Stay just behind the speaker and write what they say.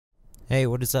Hey,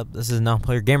 what is up? This is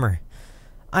Non-Player Gamer.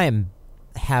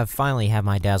 Finally have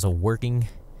my Dazzle working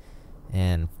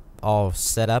and all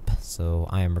set up, so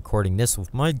I am recording this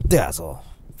with my Dazzle.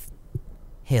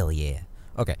 Hell yeah.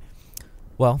 Okay.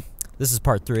 Well, this is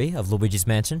part 3 of Luigi's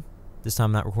Mansion. This time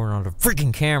I'm not recording on the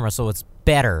freaking camera, so it's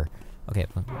better. Okay.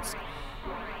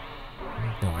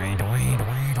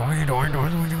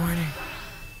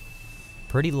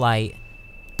 Pretty light.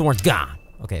 Thorn's gone.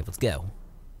 Okay, let's go.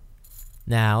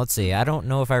 Now, let's see. I don't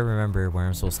know if I remember where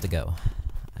I'm supposed to go.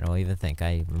 I don't even think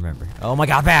I remember. Oh my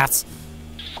god, bats!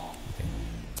 Okay.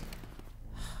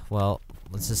 Well,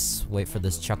 let's just wait for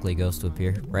this Chuckly ghost to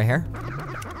appear. Right here?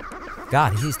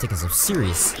 God, he's taking some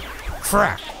serious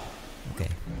crap. Okay.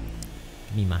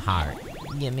 Give me my heart.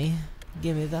 Give me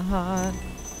the heart.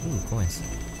 Ooh, coins.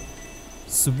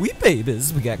 Sweet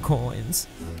babies, we got coins.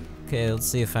 Okay, let's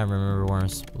see if I remember where I'm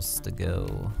supposed to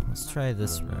go. Let's try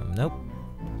this room. Nope.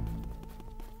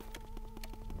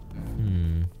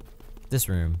 This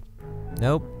room.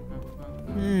 Nope.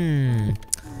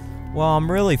 Well, I'm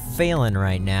really failing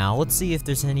right now. Let's see if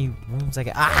there's any rooms I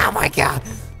can. Ah, my god!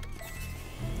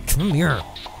 Come here!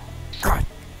 God!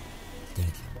 Dang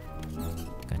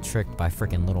it. Got tricked by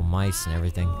freaking little mice and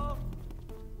everything.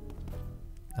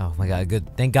 Oh my god,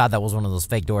 good. Thank god that was one of those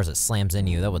fake doors that slams into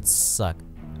you. That would suck.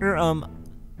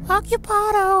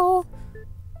 Occupado!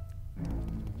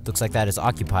 Looks like that is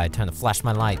occupied. Time to flash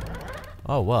my light.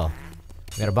 Oh, well.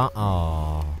 We got a bomb.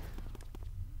 Oh.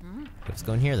 Let's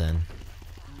go in here then.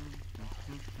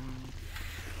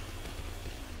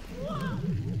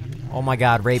 Oh my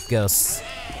god, rape ghosts.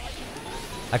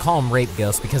 I call them rape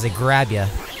ghosts because they grab you.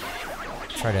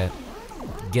 Try to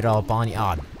get all up on you.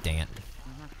 Oh, dang it.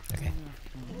 Okay.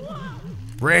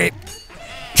 Rape!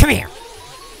 Come here!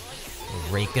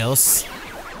 Rape ghosts.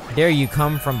 Dare you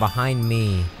come from behind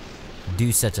me.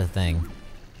 Do such a thing.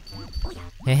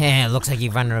 Heh, looks like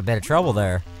you've run into a bit of trouble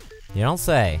there. You don't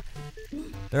say.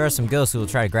 There are some ghosts who will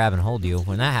try to grab and hold you.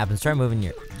 When that happens, try moving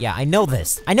your... Yeah, I know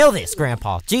this! I know this,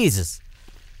 Grandpa! Jesus!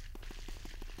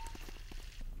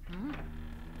 I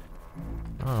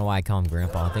don't know why I call him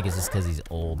Grandpa. I think it's just because he's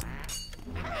old.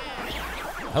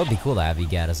 That would be cool to have you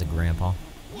get as a Grandpa.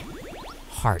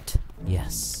 Heart.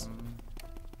 Yes.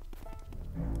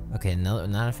 Okay, no,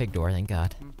 not a fake door, thank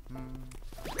God.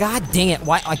 God dang it!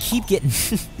 Why I keep getting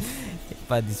hit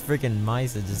by these freaking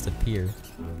mice that just appear.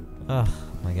 Oh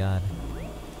my god.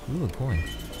 Ooh, a coin.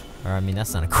 Or I mean,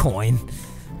 that's not a coin.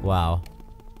 Wow.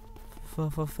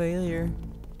 Failure.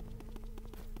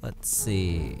 Let's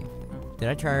see. Did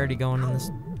I try already going in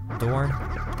this door?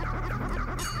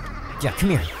 Yeah,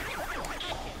 come here.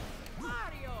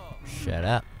 Shut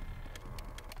up.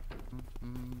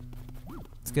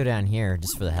 Let's go down here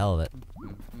just for the hell of it.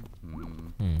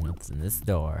 What's in this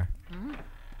door?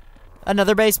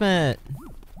 Another basement!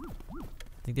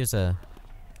 I think there's a...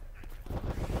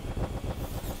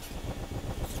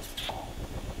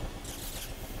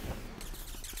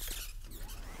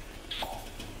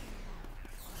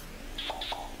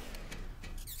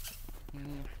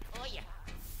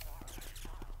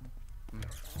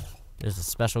 There's a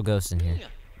special ghost in here.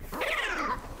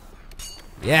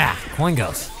 Yeah! Coin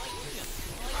ghost!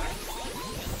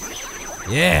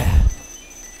 Yeah!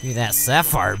 Give me that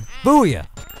sapphire! Booyah!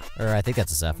 Or I think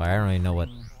that's a sapphire. I don't even know what...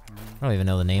 I don't even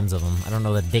know the names of them. I don't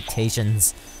know the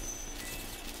dictations.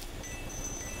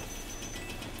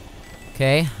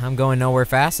 Okay, I'm going nowhere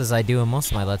fast as I do in most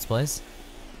of my Let's Plays.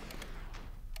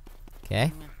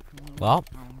 Okay. Well,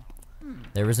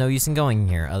 there was no use in going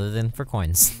here other than for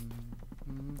coins.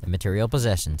 And material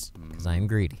possessions. Because I am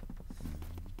greedy.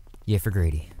 Yeah, for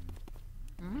greedy.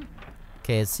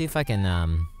 Okay, let's see if I can,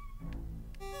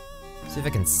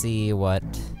 see what...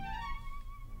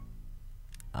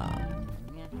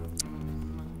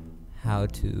 how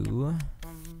to...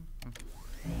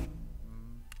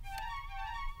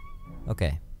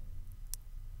 Okay.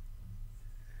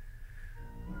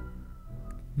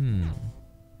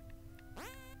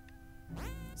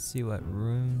 See what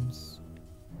rooms...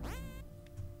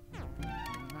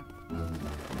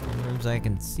 rooms I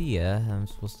can see I'm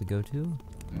supposed to go to.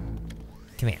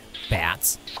 Come here,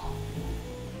 bats.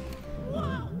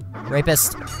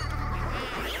 Rapist.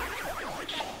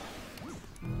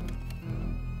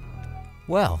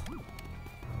 Well.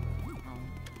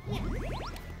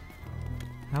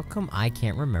 How come I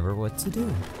can't remember what to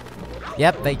do?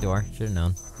 Yep, fake door. Should've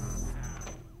known.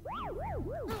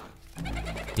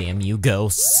 Damn you,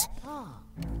 ghosts.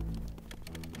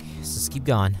 Let's just keep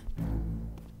going.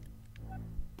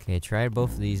 Okay, I tried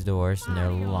both of these doors and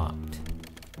they're locked.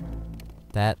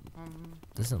 That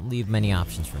doesn't leave many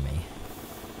options for me.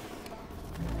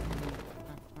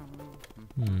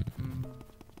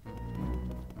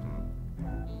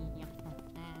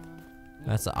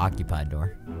 That's the occupied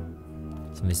door.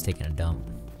 Somebody's taking a dump.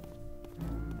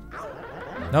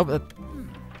 Nope.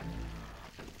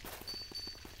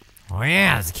 Oh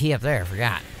yeah, there's a key up there. I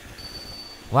forgot.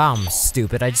 Wow, I'm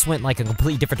stupid. I just went like a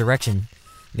completely different direction.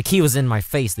 The key was in my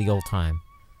face the whole time.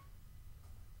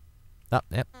 Oh,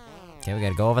 yep. Okay, we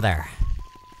gotta go over there.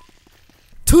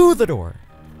 To the door.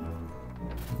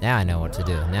 Now I know what to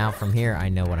do. Now from here, I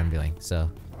know what I'm doing.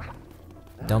 So,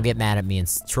 don't get mad at me and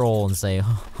troll and say,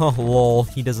 oh, lol,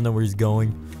 he doesn't know where he's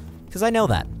going. Because I know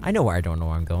that. I know where I don't know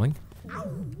where I'm going.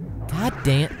 God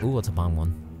damn. Ooh, it's a bomb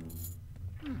one.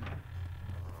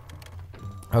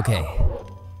 Okay.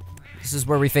 This is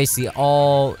where we face the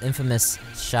all-infamous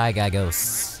Shy Guy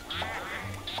ghosts.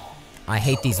 I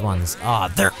hate these ones. Ah, oh,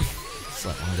 there. Let's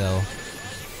let one go.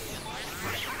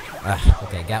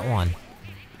 Okay, got one.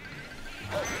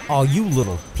 Oh, you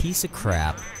little piece of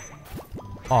crap.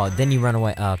 Oh, then you run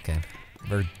away. Oh, okay.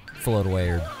 Or float away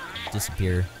or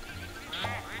disappear.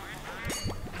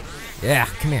 Yeah,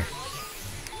 come here.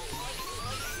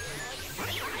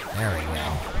 There we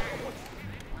go.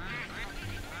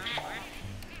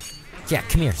 Yeah,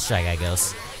 come here, Shy Guy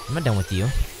Ghost. I'm not done with you.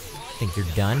 Think you're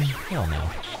done? Hell no.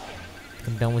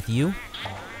 I'm done with you.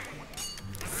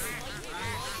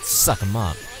 Suck him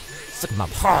up. Suck him up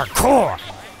hardcore!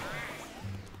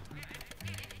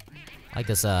 I like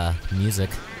this, music.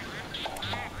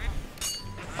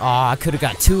 Oh, I could've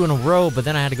got 2 in a row, but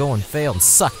then I had to go and fail and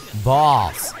suck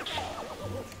balls.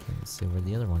 Let's see where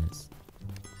the other one is.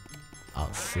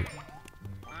 Oh, shoot.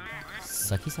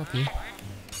 Sucky, sucky.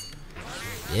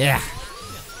 Yeah!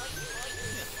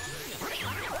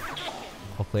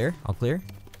 All clear? All clear?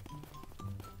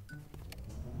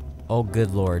 Oh,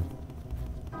 good lord.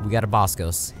 We got a boss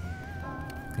ghost.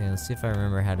 Okay, let's see if I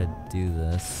remember how to do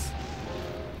this.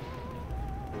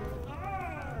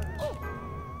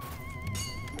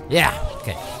 Yeah!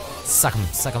 Okay. Suck him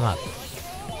up. Suck him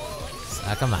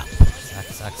up.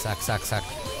 Suck.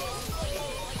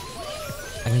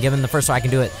 I can give him the first one, I can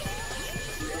do it.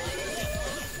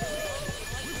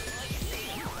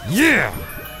 Yeah!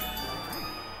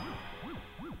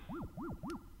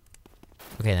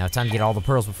 Okay, now it's time to get all the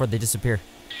pearls before they disappear.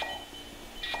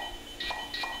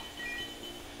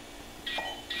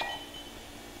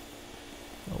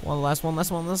 Oh, last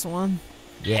one.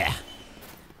 Yeah.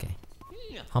 Okay.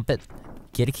 Hump it,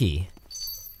 get a key.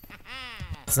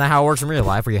 It's not how it works in real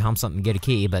life, where you hump something and get a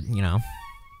key, but, you know.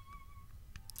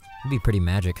 It'd be pretty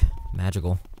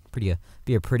magical. Be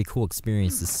a pretty cool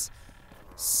experience to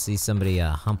see somebody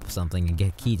hump something and get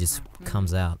a key just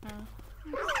comes out.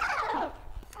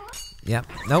 Yep,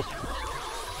 nope.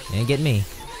 Ain't getting me.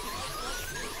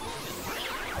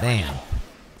 Damn.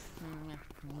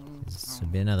 This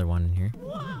should be another one in here.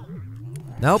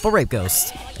 Nope, a rape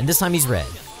ghost. And this time he's red.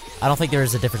 I don't think there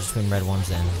is a difference between red ones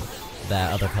and the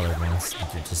other colored ones.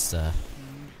 They're just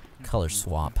color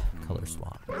swap.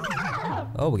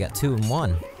 Oh, we got 2 and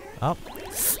 1. Oh,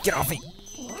 get off me!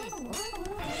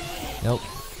 Nope.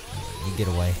 You get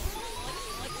away.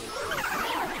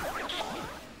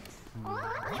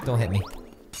 Don't hit me.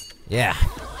 Yeah.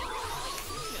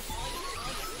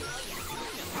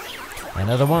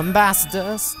 Another one bites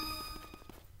dust.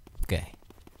 Okay.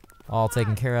 All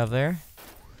taken care of there.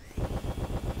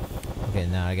 Okay,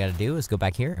 now all I gotta do is go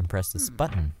back here and press this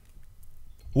button.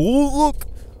 Oh, look!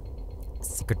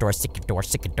 Secret door.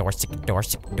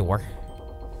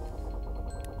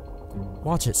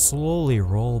 Watch it slowly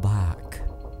roll back.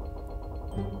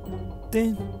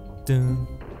 Dun, dun.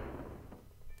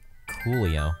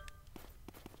 Coolio.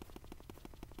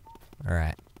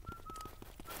 Alright.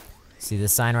 See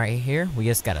this sign right here? We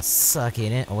just gotta suck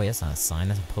it in. Oh wait, that's not a sign,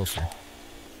 that's a poster.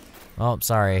 Oh,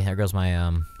 sorry, there goes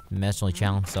my mentally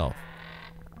challenged self.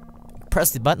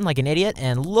 Press the button like an idiot,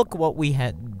 and look what we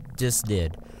just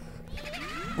did.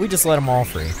 We just let them all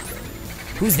free.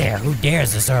 Who's there? Who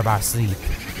dares disturb our sleep?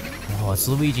 Oh, it's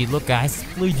Luigi. Look, guys,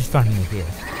 Luigi's finally here.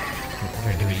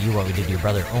 We're gonna do to you what we did to your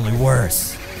brother, only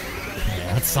worse.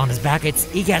 Yeah, what's on his back? It's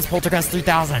EGAS Poltergeist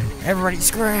 3000. Everybody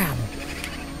scram!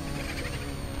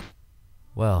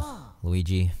 Well,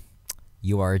 Luigi,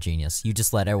 you are a genius. You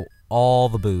just let all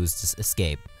the booze just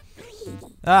escape.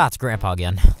 Ah, it's Grandpa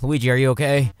again. Luigi, are you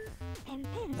okay?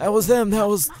 That was them.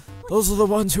 Those are the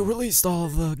ones who released all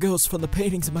of the ghosts from the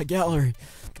paintings in my gallery.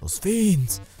 Those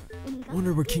fiends.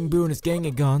 Wondered where King Boo and his gang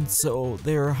had gone, so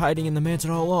they were hiding in the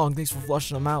mansion all along. Thanks for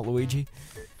flushing them out, Luigi.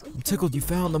 I'm tickled you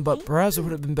found them, but perhaps it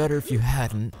would have been better if you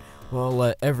hadn't. Well,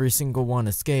 let every single one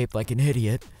escape like an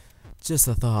idiot. Just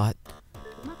a thought.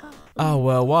 Oh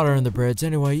well, water in the bridge.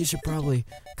 Anyway, you should probably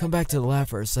come back to the lab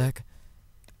for a sec.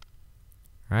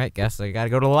 Alright, guess I gotta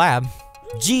go to the lab.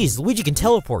 Jeez, Luigi can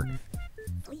teleport.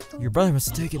 Your brother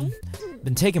must have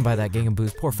been taken by that gang of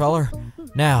boos, poor feller.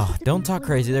 Now, don't talk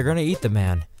crazy, they're gonna eat the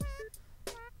man.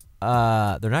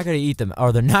 They're not gonna eat them,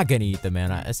 or they're not gonna eat the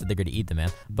man. I said they're gonna eat the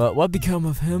man. But what become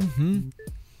of him,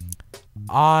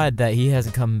 Odd that he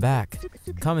hasn't come back.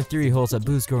 Common theory holds that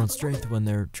boos grow in strength when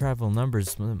their travel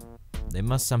numbers. They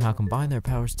must somehow combine their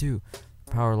powers too.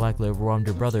 Power likely overwhelmed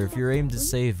your brother. If you're aiming to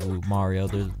save Mario,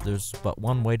 there's but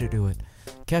one way to do it.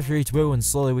 Capture each boo and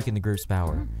slowly weaken the group's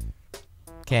power.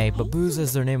 Okay, but boos,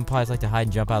 as their name implies, like to hide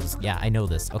and jump out. Yeah, I know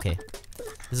this. Okay.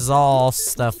 This is all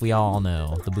stuff we all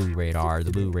know. The boo radar,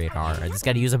 the boo radar. I just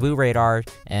gotta use a boo radar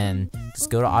and just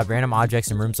go to random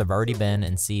objects and rooms I've already been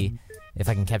and see if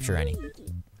I can capture any.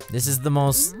 This is the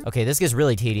most... Okay, this gets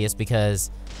really tedious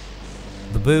because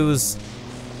the boos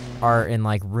are in,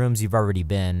 like, rooms you've already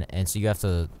been, and so you have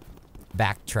to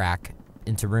backtrack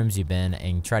into rooms you've been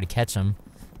and try to catch them.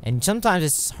 And sometimes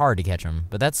it's hard to catch them,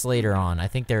 but that's later on. I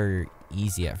think they're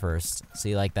easy at first.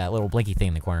 See, like, that little blinky thing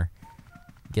in the corner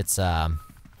gets,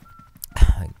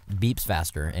 beeps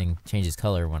faster and changes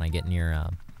color when I get near,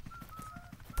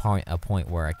 a point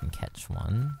where I can catch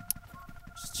one.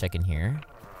 Just checking here.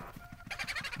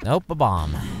 Nope, a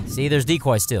bomb. See, there's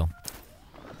decoys too.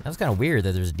 That was kind of weird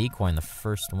that there's a decoy in the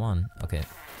first one. Okay.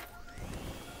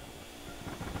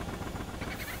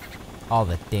 Oh,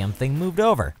 the damn thing moved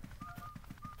over.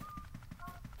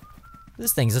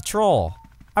 This thing's a troll.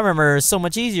 I remember it was so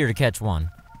much easier to catch one.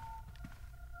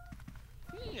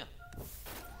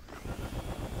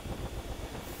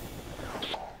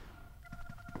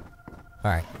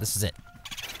 Alright, this is it.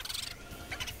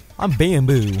 I'm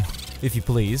Bamboo, if you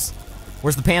please.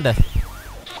 Where's the panda?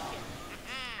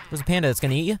 Where's the panda that's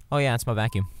gonna eat you? Oh yeah, it's my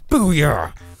vacuum.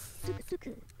 Booyah!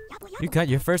 You cut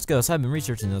your first ghost. I've been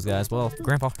researching those guys. Well,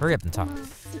 Grandpa, hurry up and talk.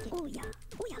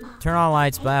 Turn on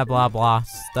lights, blah blah blah.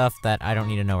 Stuff that I don't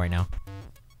need to know right now.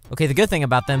 Okay, the good thing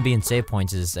about them being save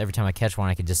points is every time I catch one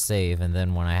I can just save, and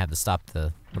then when I have to stop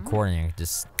the recording I can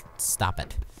just stop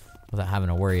it without having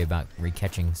to worry about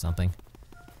re-catching something.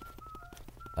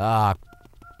 Ah,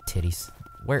 titties.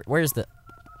 Where's the...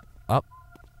 Oh.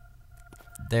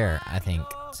 There, I think.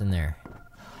 It's in there.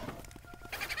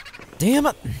 Damn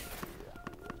it!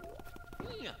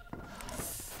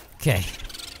 Okay.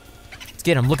 Let's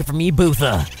get him. Looking for me,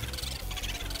 Bootha.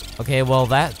 Okay, well,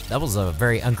 that was a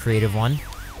very uncreative one.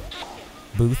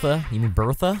 Bootha? You mean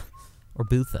Bertha? Or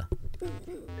Bootha?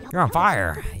 You're on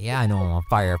fire. Yeah, I know I'm on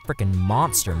fire. Freaking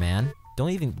monster, man. Don't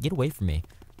even get away from me.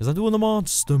 Because I'm doing the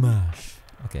monster mash.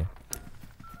 Okay.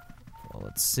 Well,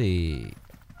 let's see.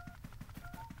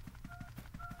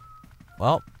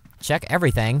 Well, check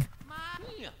everything.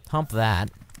 Hump that.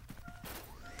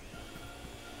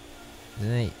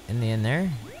 Is any in there?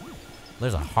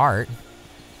 There's a heart.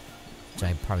 Which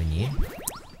I probably need.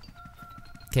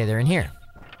 Okay, they're in here.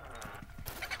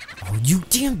 Oh, you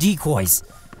damn decoys!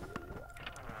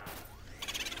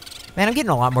 Man, I'm getting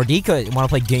a lot more decoys. Want to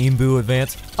play Game Boo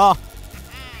Advance? Oh!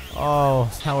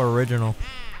 Oh, how original.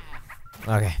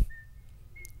 Okay.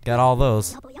 Got all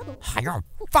those. You're on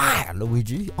fire,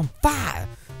 Luigi. On fire.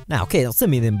 Now, okay, they'll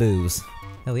send me them boos.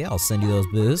 Hell yeah, I'll send you those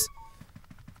boos.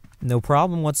 No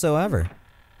problem whatsoever.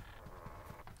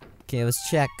 Okay, let's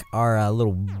check our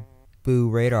little boo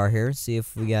radar here. See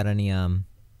if we got any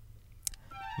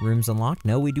rooms unlocked.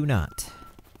 No, we do not.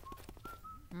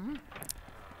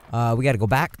 We gotta go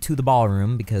back to the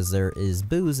ballroom because there is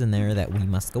boos in there that we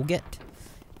must go get.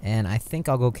 And I think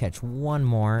I'll go catch one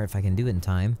more if I can do it in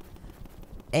time.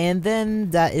 And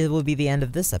then it will be the end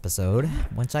of this episode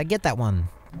once I get that one.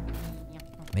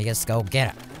 Let me just go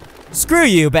get it. Screw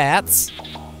you, bats!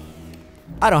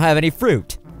 I don't have any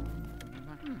fruit.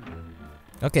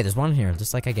 Okay, there's one here,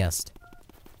 just like I guessed.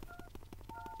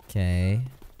 Okay.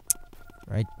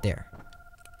 Right there.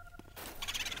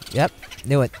 Yep,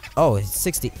 knew it. Oh, it's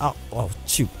 60. Oh,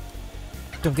 shoot.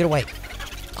 Don't get away.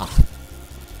 Oh.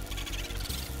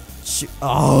 Shoot.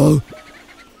 Oh!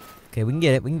 Okay, we can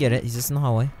get it. He's just in the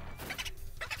hallway.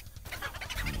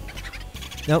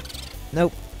 Nope.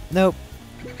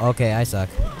 Okay, I suck.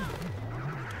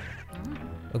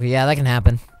 Okay, yeah, that can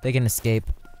happen. They can escape.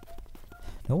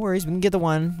 No worries, we can get the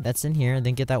one that's in here and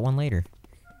then get that one later.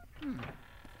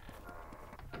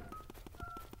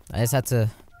 I just had to...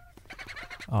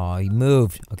 Oh, he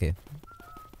moved. Okay.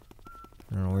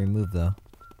 I don't know where he moved, though.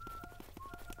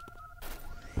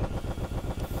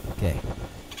 Okay.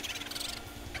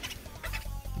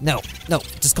 No,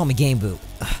 just call me Game Boo.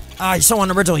 Ah, you're so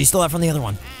unoriginal, you stole that from the other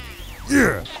one.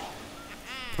 Yeah!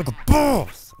 Like a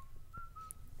boss!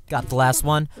 Got the last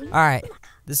one. Alright,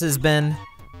 this has been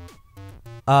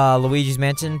Luigi's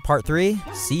Mansion Part 3.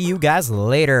 See you guys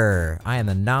later. I am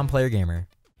the non-player gamer.